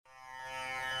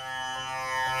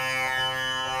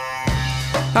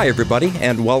Hi, everybody,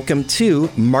 and welcome to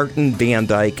Martin Van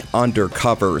Dyke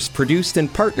Undercovers, produced in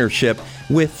partnership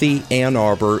with the Ann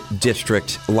Arbor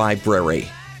District Library.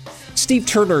 Steve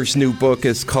Turner's new book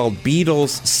is called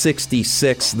Beatles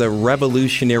 66, The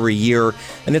Revolutionary Year,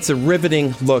 and it's a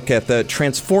riveting look at the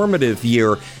transformative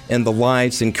year in the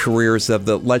lives and careers of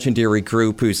the legendary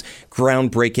group whose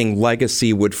groundbreaking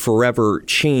legacy would forever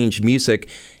change music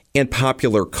and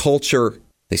popular culture.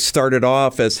 They started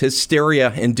off as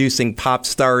hysteria-inducing pop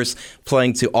stars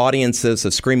playing to audiences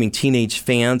of screaming teenage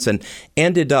fans and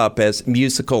ended up as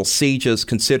musical sages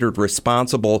considered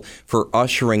responsible for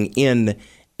ushering in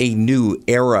a new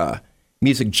era.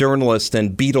 Music journalist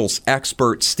and Beatles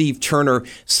expert Steve Turner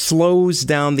slows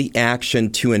down the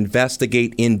action to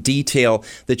investigate in detail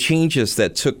the changes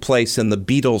that took place in the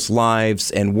Beatles' lives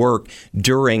and work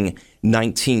during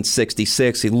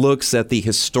 1966. He looks at the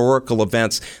historical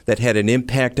events that had an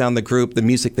impact on the group, the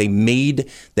music they made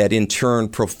that in turn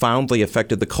profoundly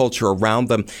affected the culture around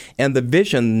them, and the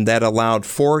vision that allowed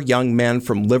four young men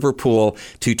from Liverpool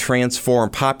to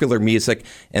transform popular music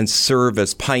and serve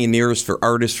as pioneers for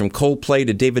artists from Coldplay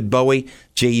to David Bowie,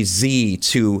 Jay-Z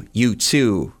to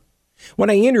U2.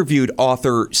 When I interviewed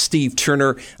author Steve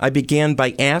Turner, I began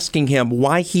by asking him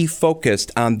why he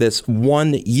focused on this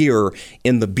 1 year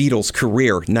in the Beatles'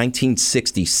 career,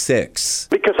 1966.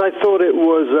 Because I thought it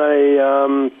was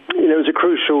it was a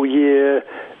crucial year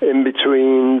in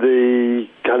between the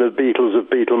kind of Beatles of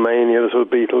Beatlemania, the sort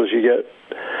of Beatles you get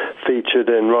featured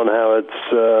in Ron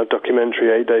Howard's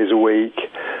documentary 8 Days a Week,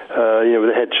 with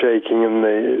the head shaking and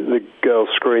the girl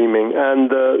screaming, and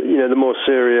the more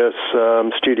serious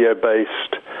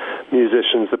studio-based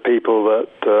musicians, the people that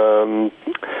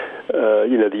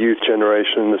the youth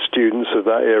generation, the students of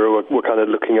that era were kind of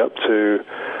looking up to,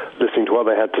 listening to what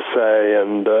they had to say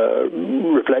and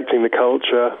reflecting the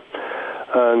culture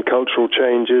and cultural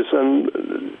changes. And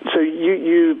so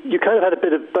you kind of had a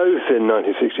bit of both in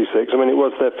 1966. I mean, it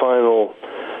was their final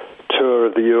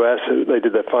tour of the US. They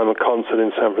did their final concert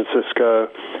in San Francisco.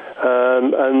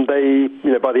 And they,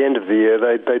 by the end of the year,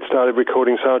 they'd started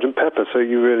recording Sgt. Pepper. So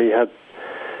you really had,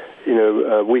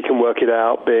 We Can Work It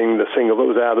Out being the single that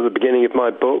was out at the beginning of my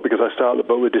book, because I started the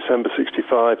book with December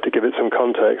 65 to give it some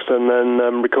context, and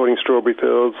then recording Strawberry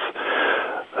Fields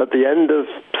at the end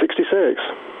of 66.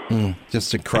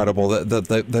 Just incredible.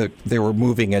 They were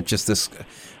moving at just this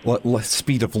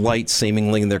speed of light,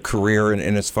 seemingly, in their career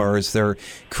and as far as their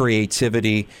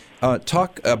creativity.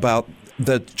 Talk about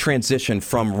the transition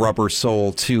from Rubber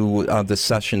Soul to the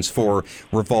sessions for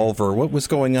Revolver. What was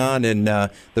going on in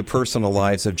the personal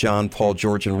lives of John, Paul,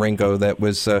 George, and Ringo that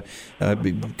was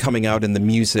coming out in the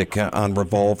music on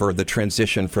Revolver, the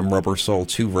transition from Rubber Soul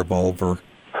to Revolver?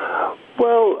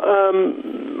 Well,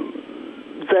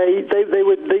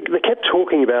 They kept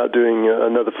talking about doing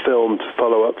another film to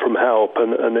follow up from Help,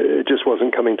 and it just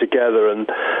wasn't coming together. And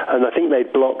I think they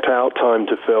blocked out time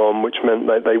to film, which meant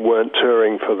that they weren't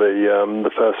touring for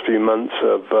the first few months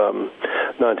of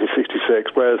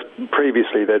 1966, whereas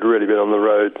previously they'd really been on the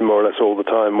road more or less all the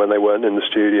time when they weren't in the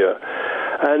studio.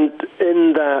 And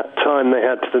in that time they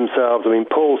had to themselves,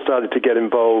 Paul started to get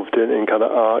involved in kind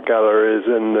of art galleries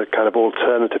and the kind of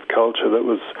alternative culture that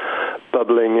was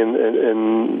bubbling in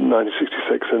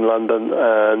 1966 in London,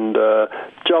 and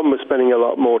John was spending a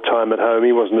lot more time at home.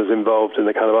 He wasn't as involved in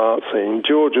the kind of art scene.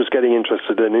 George was getting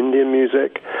interested in Indian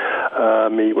music.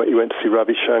 He went to see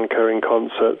Ravi Shankar in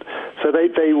concert. So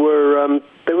they were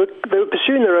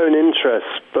pursuing their own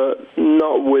interests, but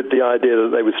not with the idea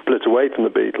that they would split away from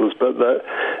the Beatles, but that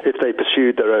if they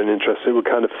pursued their own interests, it would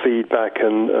kind of feed back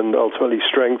and ultimately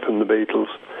strengthen the Beatles.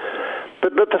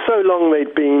 But for so long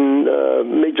they'd been,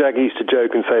 Mick Jagger used to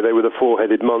joke and say they were the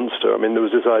four-headed monster. There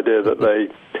was this idea that they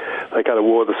kind of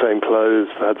wore the same clothes,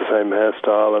 had the same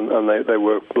hairstyle, and they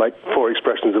were like four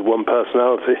expressions of one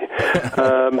personality.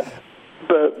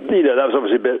 But, that was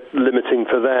obviously a bit limiting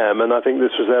for them, and I think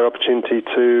this was their opportunity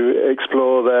to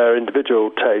explore their individual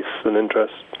tastes and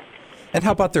interests. And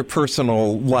how about their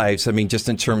personal lives? Just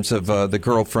in terms of the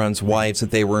girlfriends, wives that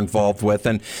they were involved with.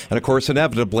 And of course,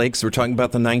 inevitably, because we're talking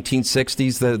about the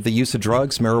 1960s, the use of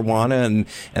drugs, marijuana,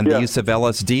 and the use of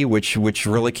LSD, which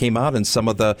really came out in some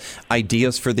of the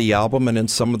ideas for the album and in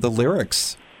some of the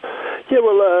lyrics. Yeah,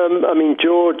 well,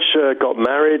 George got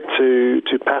married to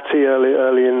Patty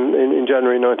early in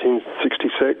January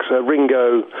 1966.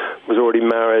 Ringo was already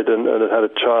married and had a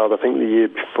child, I think, the year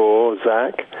before,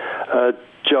 Zach.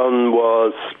 John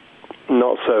was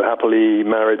not so happily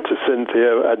married to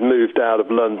Cynthia, had moved out of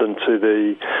London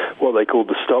to what they called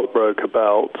the stockbroker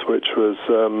belt, which was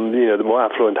the more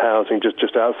affluent housing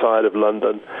just outside of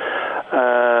London,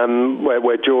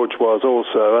 where George was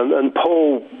also, and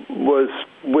Paul was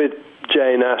with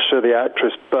Jane Asher, the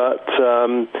actress, but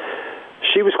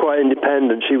she was quite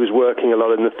independent. She was working a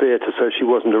lot in the theatre, so she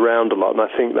wasn't around a lot, and I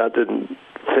think that didn't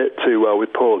fit too well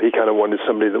with Paul. He kind of wanted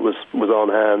somebody that was on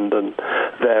hand and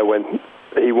there when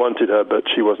he wanted her, but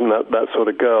she wasn't that sort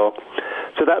of girl.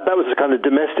 So that was a kind of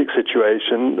domestic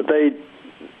situation. They'd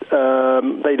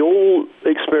all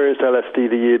experienced LSD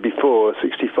the year before,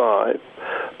 65.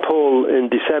 Paul in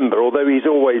December, although he's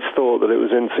always thought that it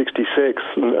was in 66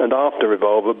 and after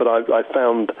Revolver, but I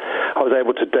found I was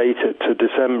able to date it to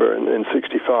December in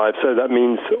 65. So that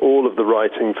means all of the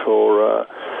writing for,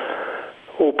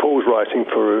 all Paul's writing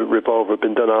for Revolver had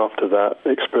been done after that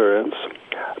experience.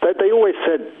 They always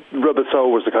said Rubber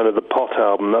Soul was the kind of the pot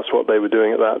album. That's what they were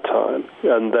doing at that time.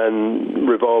 And then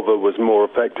Revolver was more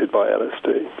affected by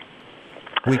LSD.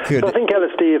 So I think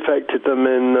LSD affected them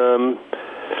in...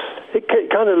 it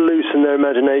kind of loosened their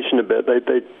imagination a bit.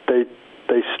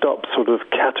 They stopped sort of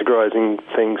categorizing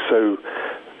things so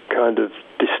kind of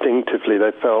distinctively.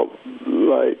 They felt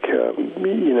like,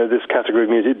 this category of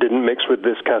music didn't mix with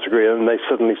this category, and they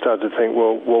suddenly started to think,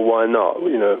 well, why not?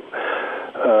 And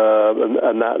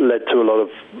that led to a lot of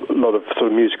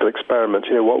sort of musical experiments.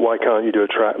 Why can't you do a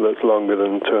track that's longer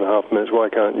than 2.5 minutes? Why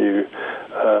can't you?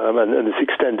 And it's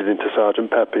extended into Sgt.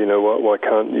 Pepper. Why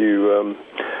can't you?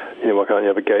 Why can't you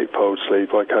have a gatefold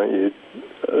sleeve? Why can't you?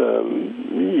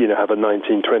 Have a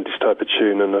 1920s type of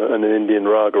tune and an Indian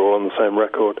raga all on the same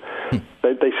record.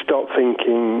 They stopped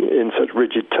thinking in such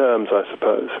rigid terms, I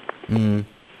suppose.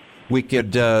 We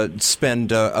could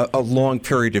spend a long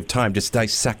period of time just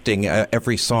dissecting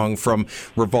every song from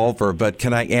Revolver, but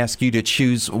can I ask you to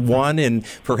choose one, and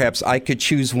perhaps I could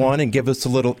choose one and give us a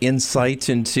little insight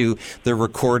into the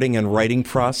recording and writing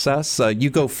process? You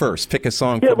go first. Pick a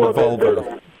song from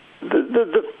Revolver.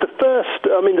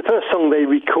 The first song they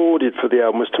recorded for the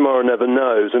album was Tomorrow Never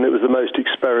Knows, and it was the most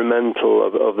experimental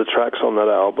of the tracks on that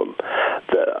album.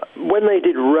 When they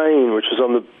did Rain, which was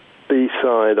on the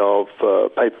B-side of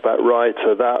Paperback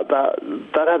Writer, that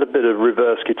had a bit of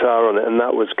reverse guitar on it, and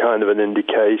that was kind of an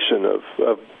indication of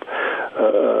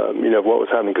what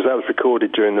was happening, because that was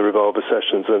recorded during the Revolver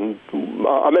sessions. And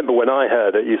I remember when I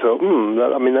heard it, you thought,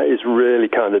 that is really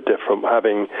kind of different,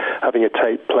 having a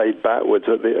tape played backwards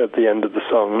at the end of the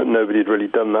song. Nobody had really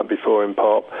done that before in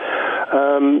pop.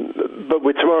 But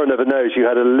with Tomorrow Never Knows, you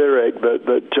had a lyric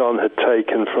that John had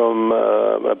taken from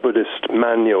a Buddhist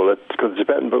manual. It's called the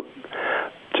Tibetan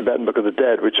Book of the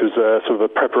Dead, which was sort of a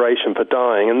preparation for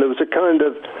dying. And there was a kind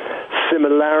of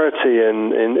similarity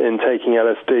in taking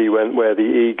LSD where the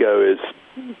ego is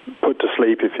put to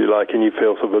sleep, if you like, and you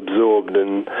feel sort of absorbed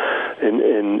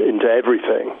into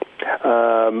everything.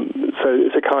 So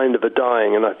it's a kind of a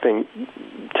dying, and I think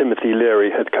Timothy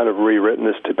Leary had kind of rewritten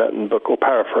this Tibetan book, or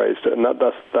paraphrased it, and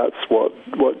that's what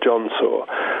John saw.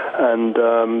 And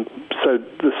so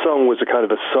the song was a kind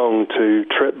of a song to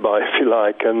trip by, if you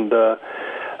like,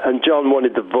 and John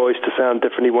wanted the voice to sound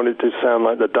different. He wanted to sound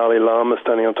like the Dalai Lama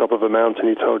standing on top of a mountain,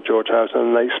 he told George Harrison,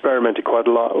 and they experimented quite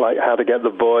a lot, like how to get the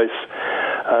voice.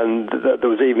 And there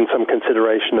was even some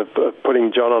consideration of putting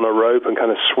John on a rope and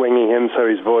kind of swinging him so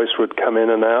his voice would come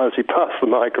in and out as he passed the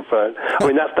microphone.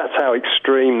 That's how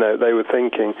extreme they were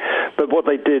thinking. But what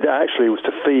they did actually was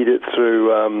to feed it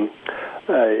through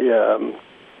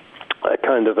a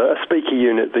kind of a speaker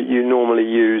unit that you normally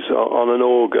use on an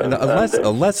organ.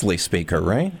 A Leslie speaker,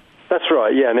 right? That's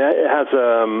right, yeah, and it has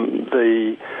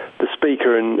the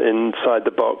speaker inside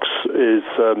the box is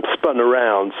spun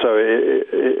around, so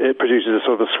it produces a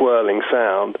sort of a swirling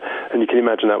sound, and you can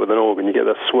imagine that with an organ, you get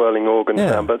that swirling organ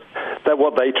sound, but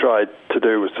what they tried to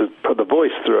do was to put the voice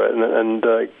through it and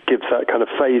gives that kind of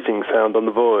phasing sound on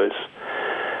the voice.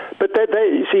 But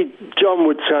you see, John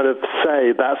would kind of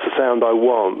say, that's the sound I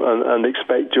want, and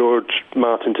expect George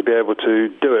Martin to be able to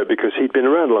do it, because he'd been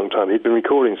around a long time. He'd been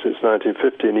recording since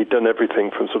 1950, and he'd done everything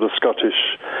from sort of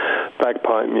Scottish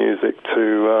bagpipe music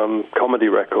to comedy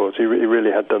records. He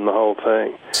really had done the whole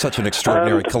thing. Such an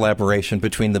extraordinary collaboration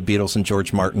between the Beatles and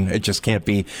George Martin. It just can't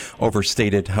be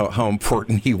overstated how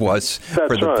important he was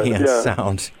for the band's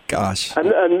sound. Gosh.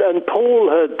 And Paul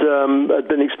had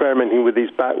been experimenting with these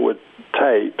backward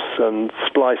tapes and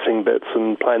splicing bits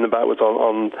and playing them backwards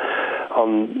on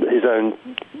his own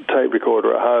tape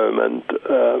recorder at home, and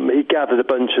he gathered a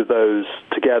bunch of those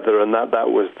together, and that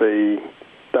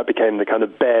became the kind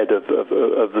of bed of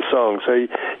the song. So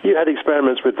you had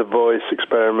experiments with the voice,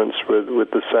 experiments with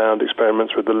the sound,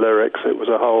 experiments with the lyrics. It was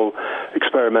a whole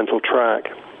experimental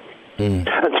track. And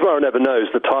Tomorrow Never Knows,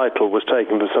 the title was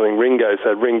taken from something Ringo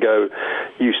said. Ringo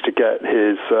used to get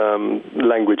his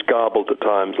language garbled at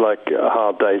times, like A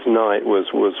Hard Day's Night was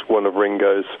one of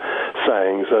Ringo's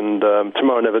sayings, and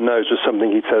Tomorrow Never Knows was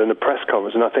something he'd said in a press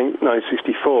conference, and I think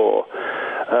 1964.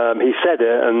 He said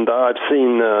it, and I've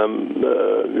seen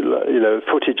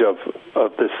footage of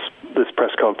this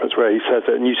press conference where he says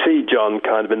it, and you see John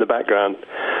kind of in the background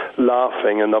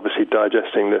laughing and obviously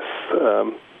digesting this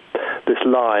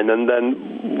line. And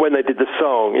then when they did the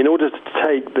song, in order to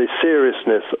take the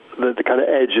seriousness, the kind of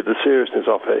edge of the seriousness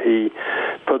off it, he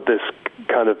put this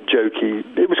kind of jokey,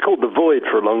 it was called The Void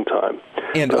for a long time.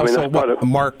 And also,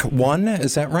 Mark 1,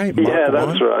 is that right? Mark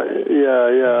that's right.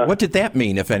 Yeah. What did that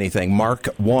mean, if anything? Mark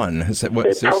 1? Is that,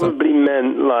 it probably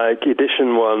meant like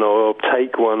edition 1 or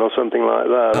take 1 or something like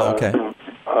that. Oh, okay.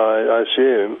 I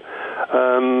assume.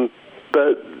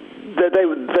 But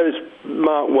those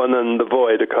Mark 1 and The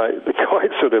Void are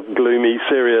quite sort of gloomy,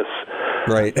 serious,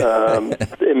 right.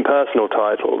 impersonal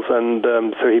titles, and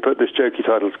so he put this jokey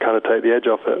title to kind of take the edge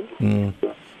off it. Mm.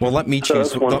 Well, let me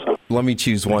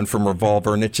choose one from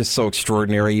Revolver, and it's just so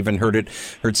extraordinary. I even heard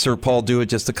Sir Paul do it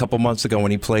just a couple months ago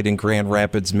when he played in Grand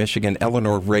Rapids, Michigan.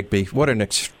 Eleanor Rigby, what an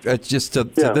just to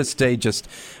this day, just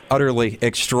utterly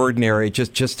extraordinary.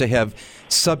 Just to have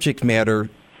subject matter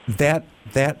that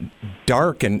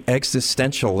dark and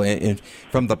existential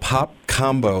from the pop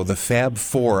combo, the Fab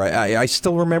Four. I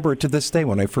still remember it to this day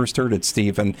when I first heard it,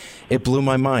 Steve, and it blew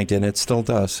my mind, and it still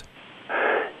does.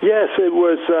 Yes, it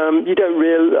was. You don't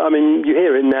really. I mean, you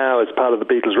hear it now as part of the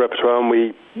Beatles repertoire, and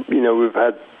we've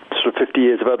had sort of 50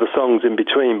 years of other songs in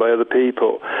between by other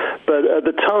people. But at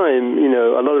the time,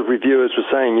 a lot of reviewers were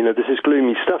saying, this is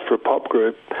gloomy stuff for a pop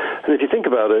group. And if you think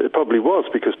about it, it probably was,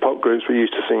 because pop groups were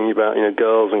used to singing about,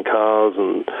 girls and cars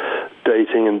and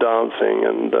dating and dancing,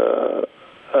 and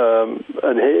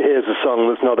here's a song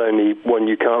that's not only one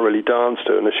you can't really dance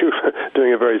to, unless you're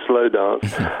doing a very slow dance,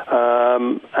 it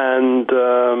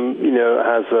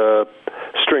has a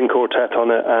string quartet on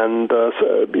it, and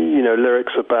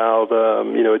lyrics about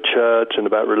a church and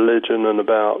about religion and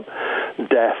about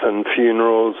death and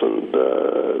funerals, and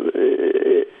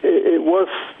it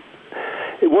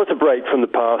was a break from the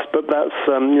past. But that's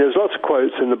there's lots of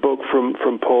quotes in the book from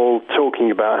Paul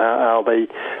talking about how they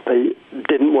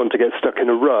didn't want to get stuck in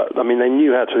a rut. I mean, they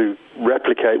knew how to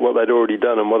replicate what they'd already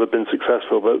done and what had been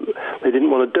successful, but they didn't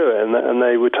want to do it, and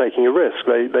they were taking a risk.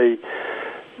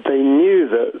 They knew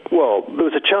that, there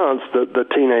was a chance that the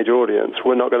teenage audience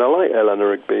were not going to like Eleanor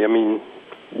Rigby. I mean,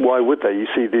 why would they? You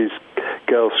see these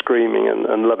girls screaming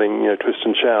and loving, Twist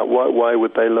and Shout. Why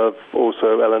would they love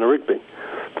also Eleanor Rigby?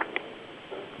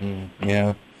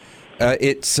 Yeah.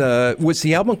 Was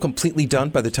the album completely done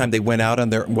by the time they went out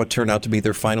on what turned out to be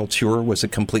their final tour? Was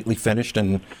it completely finished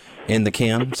and in the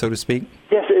can, so to speak?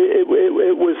 Yes,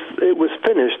 it was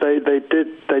finished.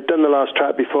 They'd done the last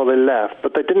track before they left,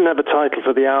 but they didn't have a title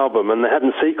for the album, and they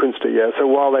hadn't sequenced it yet. So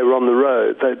while they were on the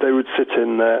road, they would sit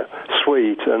in their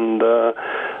suite, and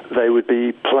they would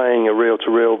be playing a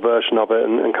reel-to-reel version of it,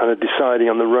 and kind of deciding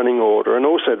on the running order, and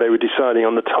also they were deciding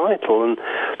on the title, and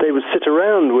they would sit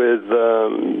around with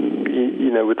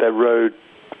with their road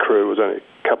crew. It was only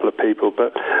a couple of people,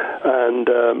 and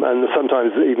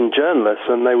sometimes even journalists,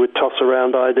 and they would toss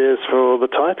around ideas for the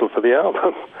title for the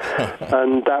album,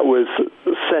 and that was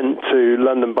sent to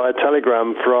London by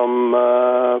telegram from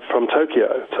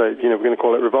Tokyo. So we're going to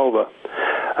call it Revolver,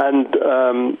 and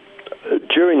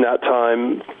during that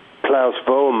time, Klaus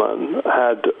Voormann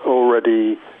had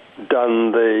already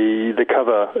done the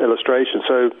cover illustration.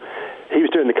 So he was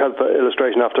doing the cover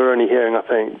illustration after only hearing, I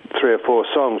think, 3 or 4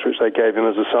 songs, which they gave him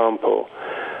as a sample,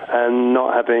 and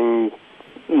not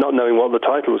knowing what the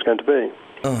title was going to be.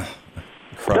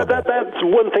 That's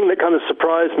one thing that kind of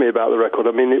surprised me about the record.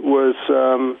 I mean, it was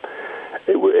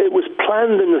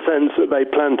planned in the sense that they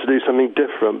planned to do something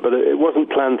different, but it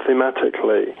wasn't planned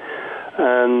thematically,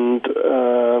 and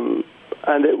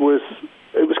it was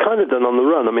kind of done on the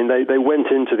run. I mean, they went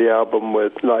into the album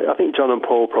with, I think John and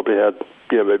Paul probably had,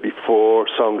 maybe 4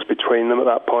 songs between them at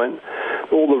that point.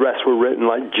 All the rest were written,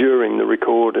 during the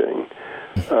recording.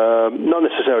 Not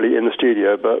necessarily in the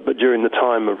studio, but during the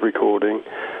time of recording.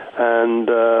 And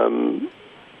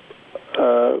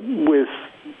with,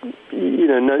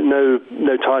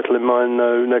 no title in mind,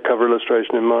 no cover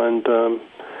illustration in mind, and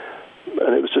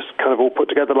it was just kind of all put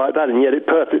together like that, and yet it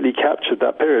perfectly captured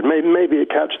that period. Maybe it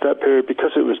captured that period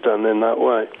because it was done in that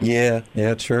way. Yeah,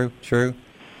 true.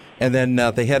 And then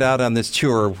they head out on this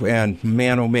tour, and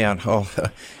man, oh man,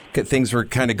 things were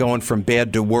kind of going from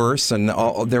bad to worse, and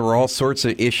there were all sorts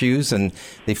of issues, and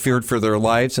they feared for their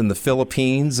lives in the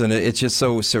Philippines, and it's just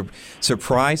so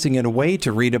surprising in a way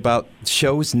to read about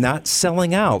shows not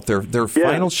selling out. Their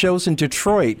final shows in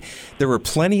Detroit, there were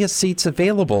plenty of seats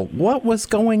available. What was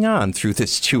going on through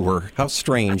this tour? How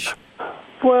strange.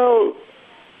 Well,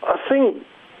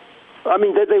 I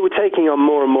mean, they were taking on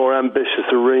more and more ambitious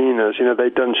arenas. You know,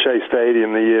 they'd done Shea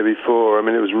Stadium the year before. I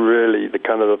mean, it was really the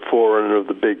kind of the forerunner of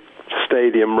the big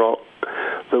stadium rock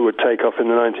that would take off in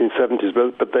the 1970s,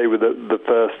 but they were the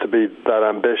first to be that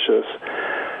ambitious.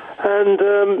 And,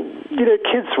 you know,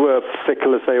 kids were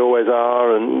fickle as they always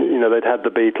are, and, you know, they'd had the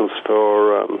Beatles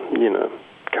for, you know,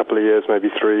 a couple of years, maybe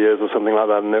 3 years or something like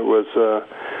that, and it was...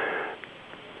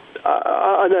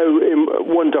 I know in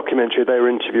one documentary they were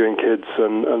interviewing kids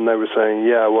and they were saying,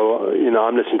 yeah, well, you know,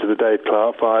 I'm listening to the Dave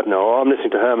Clark 5 now, or I'm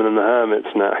listening to Herman and the Hermits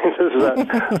now.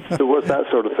 There was that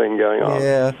sort of thing going on.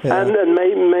 Yeah. And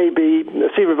maybe,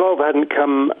 see, Revolver hadn't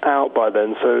come out by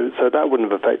then, so that wouldn't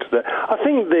have affected it. I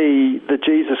think the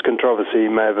Jesus controversy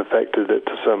may have affected it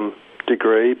to some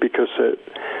degree because it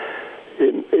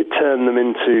turned them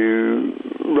into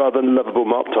rather lovable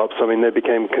mop-tops. I mean, they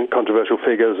became controversial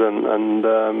figures, and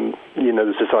you know,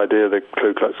 there's this idea of the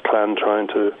Ku Klux Klan trying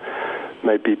to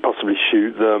maybe possibly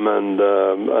shoot them, and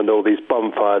all these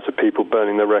bonfires of people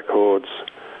burning their records.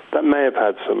 That may have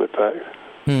had some effect.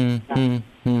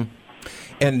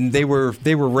 And they were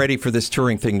ready for this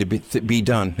touring thing to be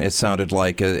done. It sounded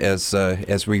like,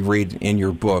 as we read in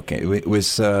your book, it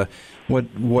was.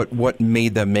 What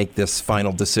made them make this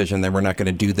final decision that we're not going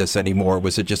to do this anymore?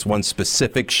 Was it just one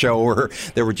specific show, or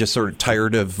they were just sort of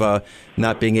tired of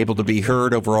not being able to be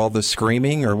heard over all the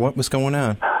screaming, or what was going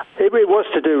on? It was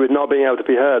to do with not being able to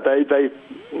be heard.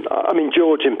 I mean,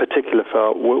 George in particular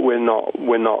felt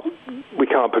we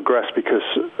can't progress because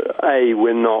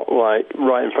we're not like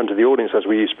right in front of the audience as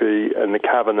we used to be in the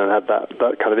Cavern and had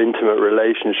that kind of intimate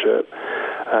relationship,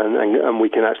 and we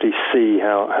can actually see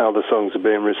how the songs are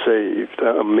being received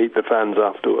and meet the fans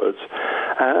afterwards,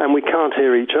 and we can't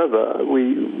hear each other.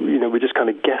 We're just kind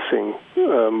of guessing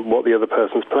what the other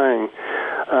person's playing.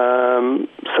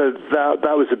 So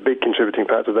that was a big contributing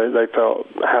factor. They felt,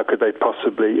 how could they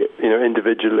possibly,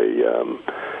 individually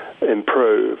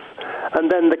improve? And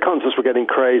then the concerts were getting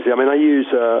crazy. I mean, I use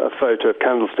a photo of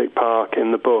Candlestick Park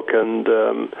in the book, and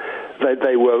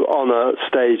they were on a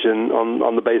stage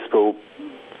on the baseball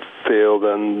field,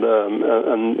 and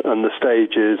the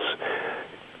stage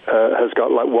has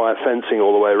got like wire fencing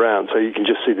all the way around, so you can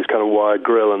just see this kind of wire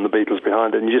grill and the Beatles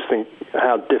behind it, and you just think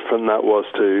how different that was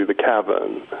to the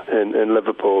Cavern in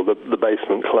Liverpool, the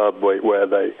basement club where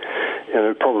they,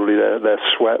 probably their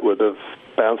sweat would have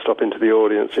bounced up into the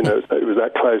audience. It was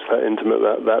that close, that intimate,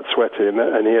 that sweaty,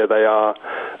 and here they are,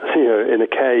 in a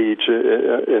cage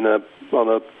on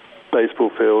a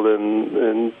baseball field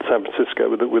in San Francisco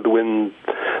with the wind,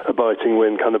 a biting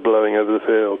wind kind of blowing over the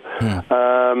field.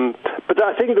 But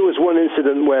I think there was one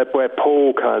incident where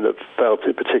Paul kind of felt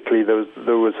it particularly.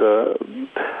 There was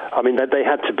they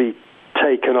had to be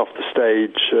taken off the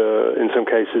stage in some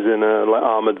cases in like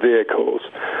armored vehicles,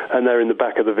 and they're in the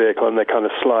back of the vehicle and they're kind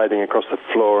of sliding across the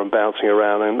floor and bouncing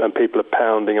around, and people are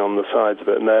pounding on the sides of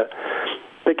it, and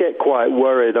they get quite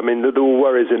worried. I mean, there were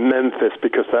worries in Memphis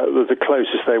because that was the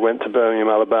closest they went to Birmingham,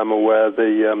 Alabama, where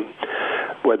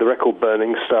the record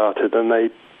burning started,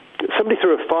 and somebody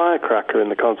threw a firecracker in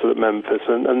the concert at Memphis,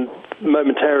 and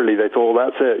momentarily they thought, well,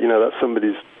 that's it, that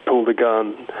somebody's pulled the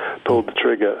gun, pulled the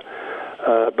trigger.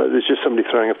 But there's just somebody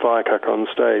throwing a firecracker on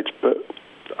the stage. But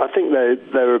I think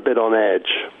they were a bit on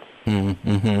edge.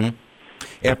 Mm-hmm.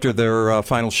 After their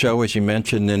final show, as you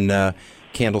mentioned, in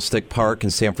Candlestick Park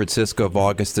in San Francisco of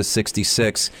August of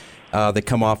 '66, they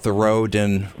come off the road,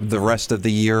 and the rest of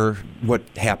the year, what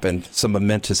happened? Some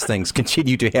momentous things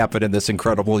continue to happen in this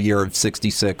incredible year of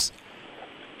 '66.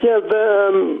 Yeah,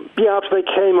 after they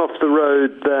came off the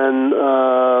road, then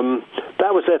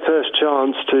that was their first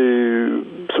chance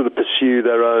to sort of pursue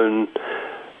their own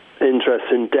interests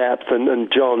in depth,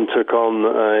 and John took on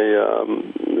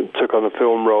a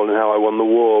film role in How I Won the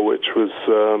War, which was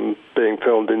being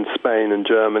filmed in Spain and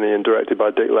Germany and directed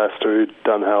by Dick Lester, who'd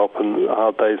done Help and A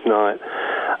Hard Day's Night.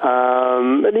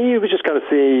 And he was just kind of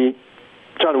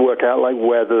trying to work out like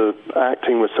whether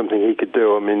acting was something he could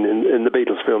do. I mean, in the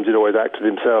Beatles films, he'd always acted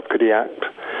himself. Could he act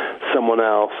someone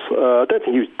else? I don't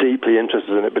think he was deeply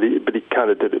interested in it, but he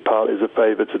kind of did it partly as a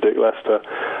favour to Dick Lester.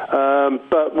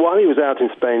 But while he was out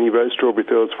in Spain, he wrote Strawberry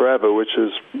Fields Forever, which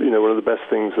is one of the best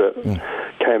things that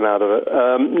came out of it.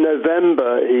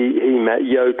 November, he met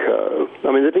Yoko.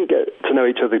 I mean, they didn't get to know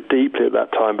each other deeply at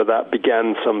that time, but that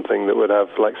began something that would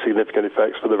have like significant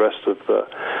effects for the rest of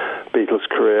Beatles'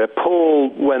 career. Paul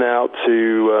went out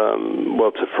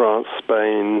to France,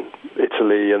 Spain,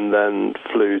 Italy, and then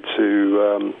flew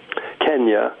to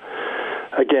Kenya.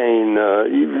 Again,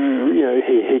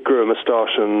 he grew a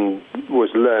moustache and was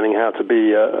learning how to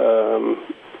be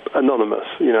anonymous.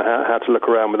 How to look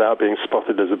around without being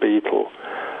spotted as a Beatle,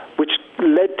 which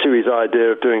led to his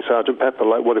idea of doing Sgt. Pepper.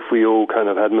 Like, what if we all kind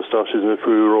of had moustaches, and if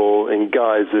we were all in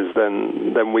guises,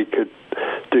 then we could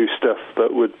do stuff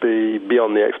that would be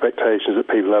beyond the expectations that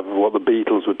people have of what the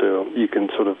Beatles would do. You can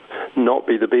sort of not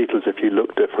be the Beatles if you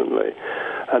look differently.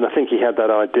 And I think he had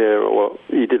that idea, or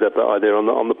he did have that idea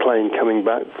on the plane coming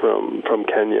back from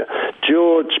Kenya.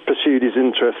 George pursued his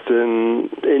interest in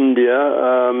India.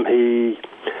 He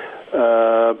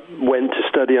went to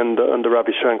study under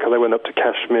Ravi Shankar. They went up to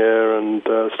Kashmir and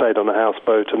stayed on a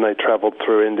houseboat, and they travelled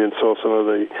through India and saw some of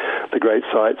the great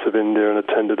sights of India and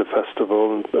attended a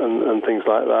festival and things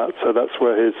like that. So that's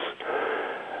where his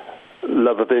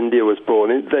love of India was born.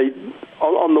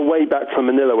 On the way back from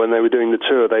Manila, when they were doing the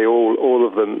tour, they all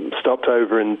of them stopped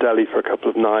over in Delhi for a couple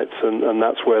of nights, and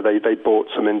that's where they bought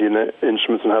some Indian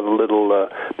instruments and had a little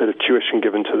bit of tuition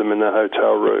given to them in their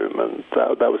hotel room, and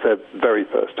that was their very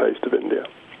first taste of India.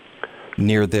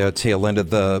 Near the tail end of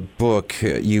the book,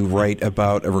 you write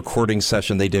about a recording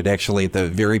session they did actually at the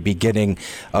very beginning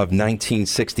of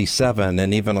 1967,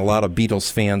 and even a lot of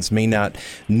Beatles fans may not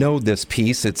know this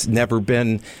piece. It's never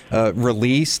been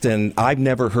released, and I've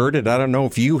never heard it. I don't know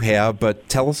if you have, but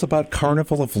tell us about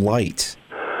Carnival of Light.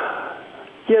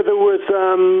 Yeah, there was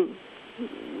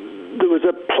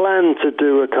a plan to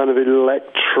do a kind of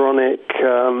electronic,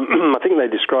 I think they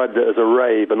described it as a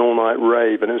rave, an all-night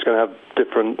rave, and it was going to have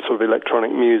different sort of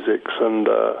electronic musics, and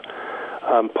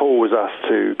Paul was asked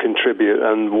to contribute,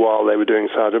 and while they were doing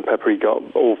Sgt. Pepper, he got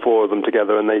all four of them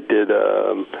together, and they did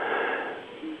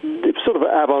sort of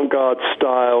avant-garde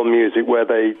style music where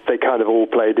they kind of all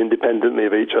played independently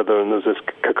of each other, and there was this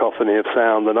cacophony of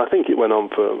sound, and I think it went on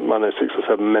for, 6 or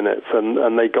 7 minutes,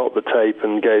 and they got the tape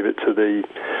and gave it to the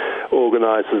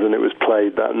organisers, and it was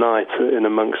played that night in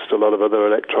amongst a lot of other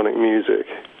electronic music.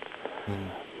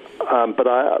 But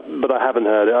I haven't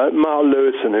heard it. Mark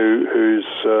Lewison, who's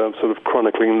sort of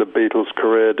chronicling the Beatles'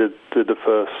 career, did the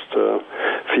first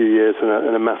few years in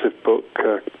a massive book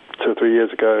 2 or 3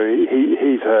 years ago.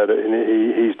 He's heard it and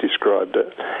he's described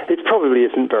it. It probably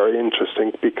isn't very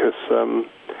interesting because,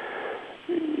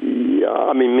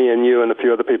 me and you and a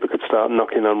few other people could start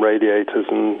knocking on radiators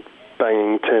and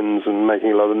banging tins and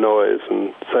making a lot of noise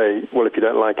and say, well, if you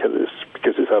don't like it, it's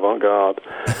because it's avant-garde.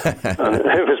 And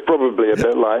it was probably a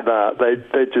bit like that.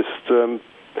 They just,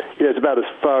 it's about as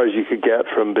far as you could get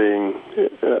from being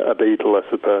a Beatle, I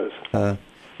suppose.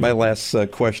 My last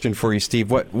question for you, Steve.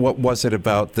 What was it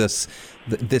about this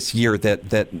year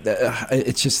that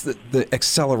it's just the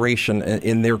acceleration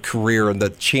in their career and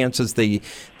the chances they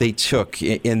took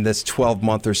in this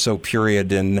 12-month or so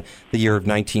period in the year of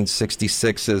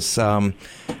 1966 is I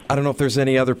don't know if there's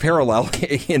any other parallel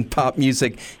in pop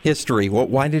music history.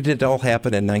 Why did it all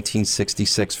happen in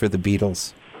 1966 for the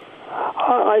Beatles?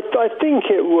 I think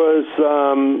it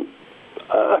was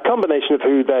a combination of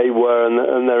who they were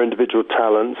and their individual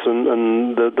talents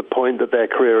and the point that their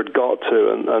career had got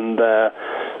to, and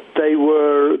they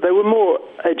were more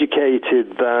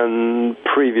educated than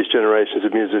previous generations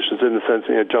of musicians in the sense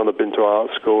that John had been to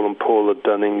art school and Paul had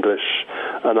done English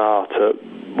and art at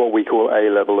what we call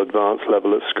A-level, advanced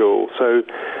level at school. So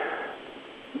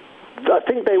I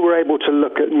think they were able to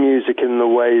look at music in the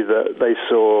way that they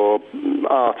saw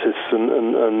artists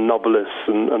and novelists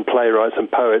and playwrights and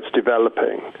poets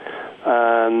developing.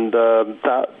 And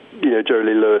that, Jerry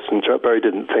Lee Lewis and Chuck Berry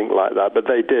didn't think like that, but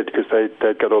they did because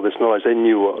they'd got all this knowledge. They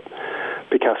knew what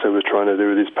Picasso was trying to do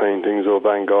with his paintings, or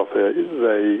Van Gogh.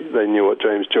 They knew what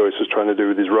James Joyce was trying to do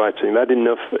with his writing. They had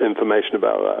enough information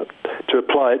about that to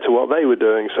apply it to what they were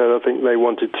doing. So I think they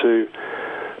wanted to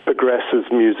progress as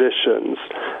musicians.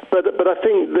 But I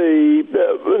think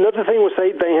another thing was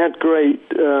they had great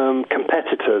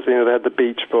competitors. They had the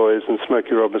Beach Boys and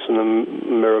Smokey Robinson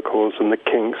and Miracles and the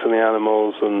Kinks and the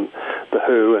Animals and the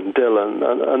Who and Dylan,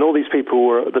 and all these people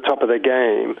were at the top of their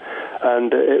game,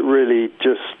 and it really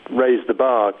just raised the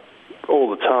bar all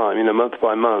the time, month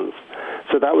by month.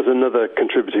 So that was another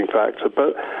contributing factor.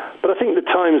 But I think the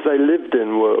times they lived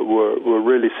in were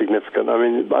really significant. I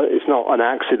mean, it's not an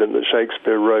accident that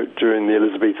Shakespeare wrote during the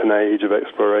Elizabethan age of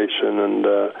exploration, and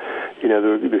the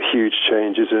huge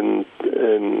changes in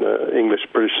English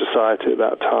British society at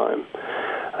that time.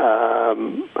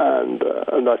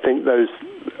 And I think those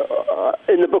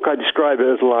in the book I describe it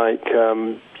as like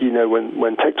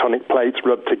when tectonic plates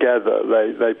rub together,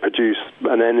 they produce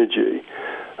an energy.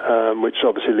 which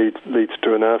obviously leads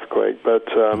to an earthquake. But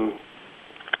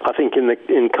I think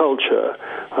in culture,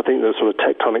 I think the sort of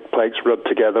tectonic plates rub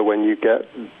together when you get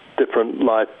different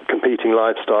competing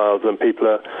lifestyles, and people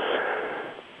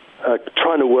are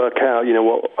trying to work out,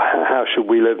 how should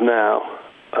we live now?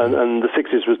 And the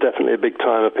 60s was definitely a big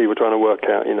time of people trying to work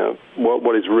out,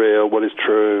 what is real, what is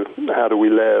true, how do we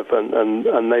live,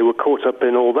 and they were caught up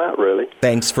in all that, really.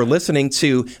 Thanks for listening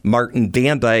to Martin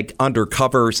Van Dyke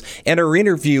Undercovers and our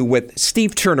interview with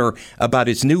Steve Turner about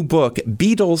his new book,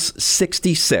 Beatles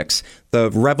 66, The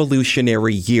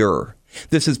Revolutionary Year.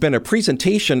 This has been a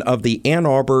presentation of the Ann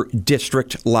Arbor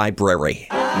District Library.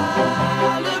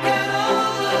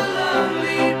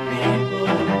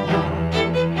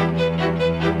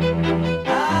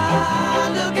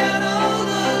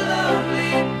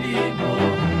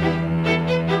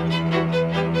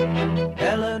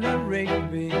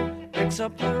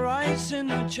 Up the rice in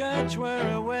the church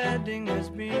where a wedding has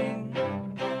been.